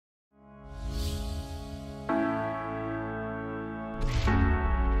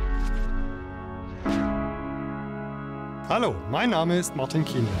Hallo, mein Name ist Martin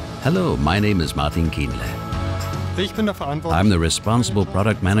Kienle. Hello, my name is Martin Kienle. Ich bin der Verantwortliche. I'm the responsible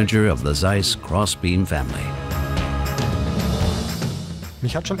product manager of the ZEISS Crossbeam family.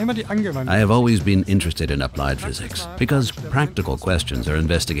 Mich hat schon immer die angewandte. I have always been interested in applied physics because practical questions are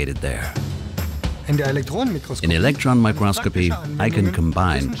investigated there. In der Elektronenmikroskopie. In electron microscopy, I can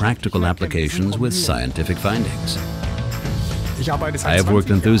combine practical applications with scientific findings. I have worked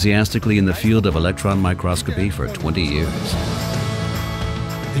enthusiastically in the field of electron microscopy for 20 years.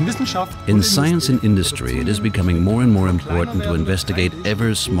 In science and industry, it is becoming more and more important to investigate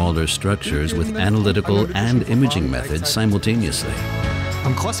ever smaller structures with analytical and imaging methods simultaneously.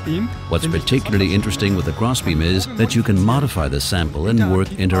 What's particularly interesting with the Crossbeam is that you can modify the sample and work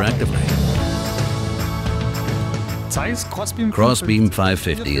interactively. Crossbeam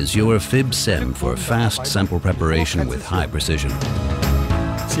 550 is your FIB-SEM for fast sample preparation with high precision.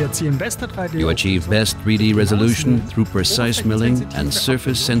 You achieve best 3D resolution through precise milling and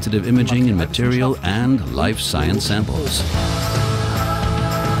surface-sensitive imaging in material and life science samples.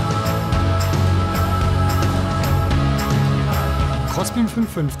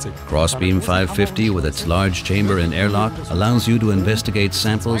 Crossbeam 550 with its large chamber and airlock allows you to investigate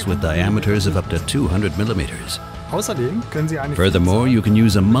samples with diameters of up to 200 millimeters. Furthermore, you can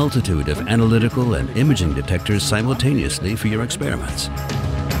use a multitude of analytical and imaging detectors simultaneously for your experiments.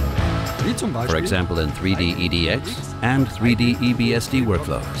 For example, in 3D EDX and 3D EBSD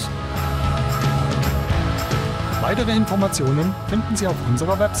workflows. Weitere Informationen finden Sie auf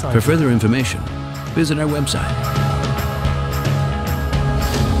unserer Website. For further information, visit our website.